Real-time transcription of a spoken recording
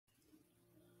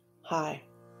Hi,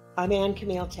 I'm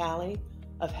Camille Talley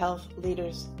of Health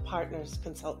Leaders Partners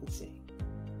Consultancy.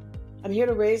 I'm here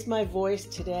to raise my voice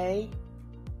today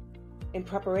in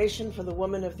preparation for the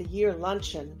Woman of the Year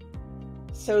luncheon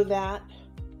so that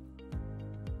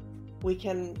we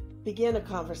can begin a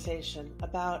conversation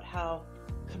about how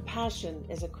compassion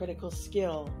is a critical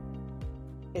skill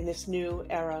in this new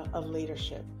era of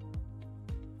leadership.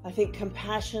 I think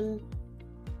compassion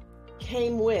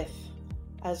came with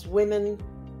as women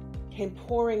came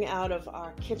pouring out of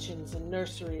our kitchens and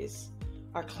nurseries,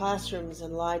 our classrooms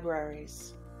and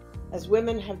libraries. As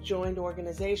women have joined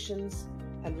organizations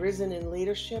and risen in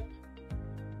leadership,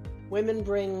 women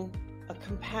bring a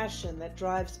compassion that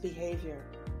drives behavior.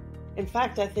 In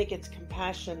fact, I think it's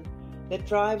compassion that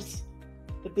drives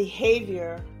the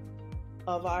behavior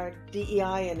of our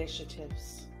DEI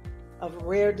initiatives, of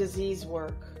rare disease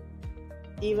work,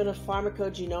 even of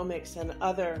pharmacogenomics and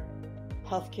other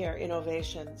healthcare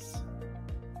innovations.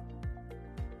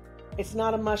 It's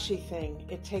not a mushy thing.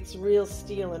 It takes real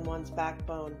steel in one's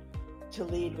backbone to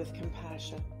lead with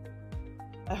compassion.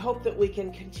 I hope that we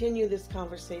can continue this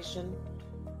conversation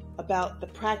about the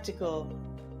practical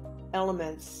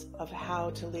elements of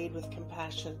how to lead with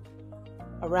compassion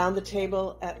around the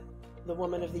table at the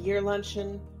Woman of the Year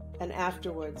luncheon and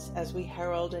afterwards as we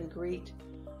herald and greet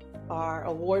our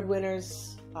award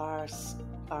winners, our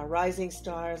rising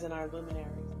stars, and our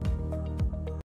luminaries.